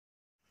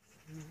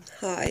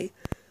Hi,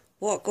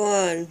 what go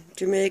on?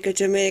 Jamaica,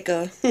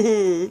 Jamaica.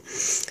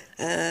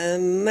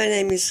 My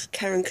name is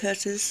Karen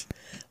Curtis.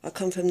 I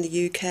come from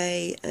the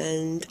UK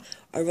and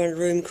I run a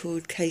room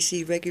called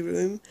KC Reggae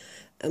Room.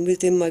 And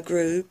within my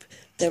group,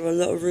 there are a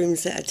lot of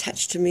rooms that are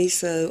attached to me,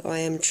 so I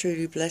am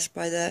truly blessed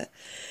by that.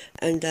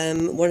 And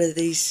one of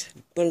these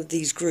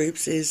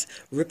groups is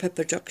Rippas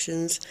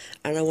Productions,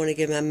 and I want to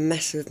give them a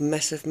massive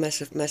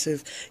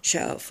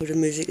shout out for the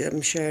music that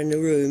I'm sharing in the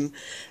room.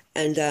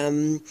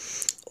 And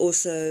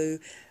also,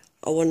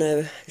 I want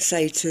to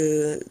say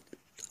to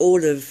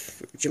all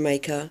of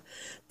Jamaica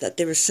that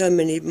there is so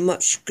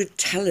much good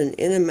talent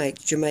in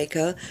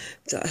Jamaica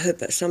that I hope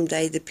that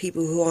someday the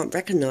people who aren't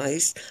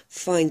recognised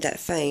find that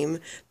fame,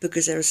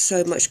 because there is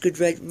so much good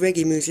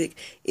reggae music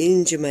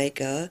in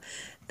Jamaica,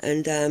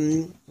 and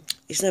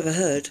it's never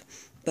heard,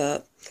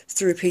 but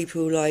through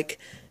people like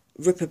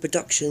Ripper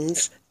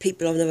Productions,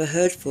 people I've never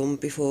heard from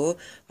before,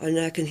 I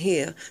now can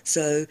hear.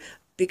 So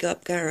big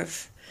up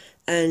Gareth.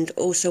 And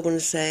also want to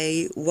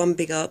say one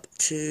big up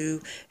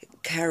to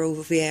Carol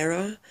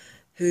Vieira,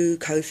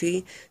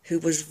 Kofi, who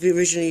was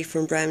originally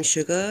from Brown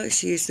Sugar.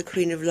 She is the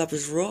Queen of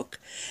Lovers Rock,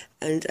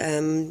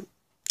 and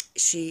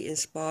she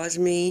inspires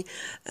me.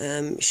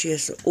 She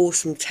has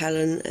awesome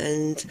talent,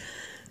 and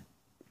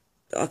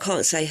I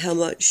can't say how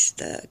much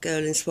that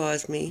girl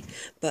inspires me.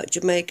 But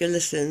Jamaica,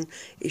 listen,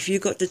 if you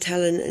got the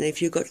talent and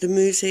if you got the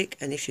music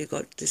and if you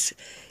got this,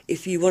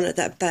 if you want it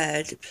that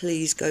bad,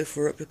 please go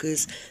for it,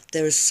 because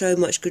there is so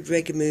much good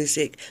reggae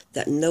music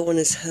that no one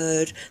has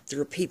heard. There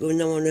are people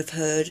no one have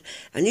heard,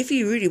 and if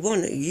you really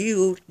want it,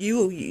 you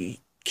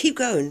keep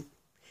going.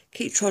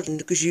 Keep trotting,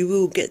 because you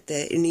will get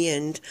there in the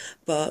end.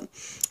 But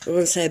I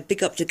want to say a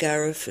big up to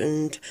Gareth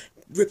and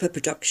Ripper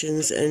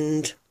Productions,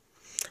 and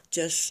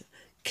just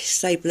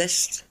stay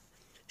blessed,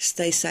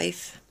 stay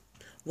safe,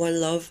 one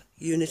love,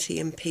 unity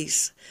and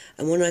peace.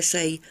 And when I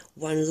say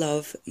one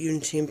love,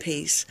 unity and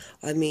peace,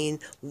 I mean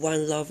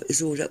one love is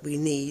all that we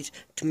need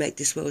to make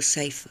this world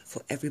safe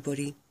for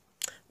everybody.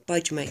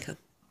 Bye, Jamaica.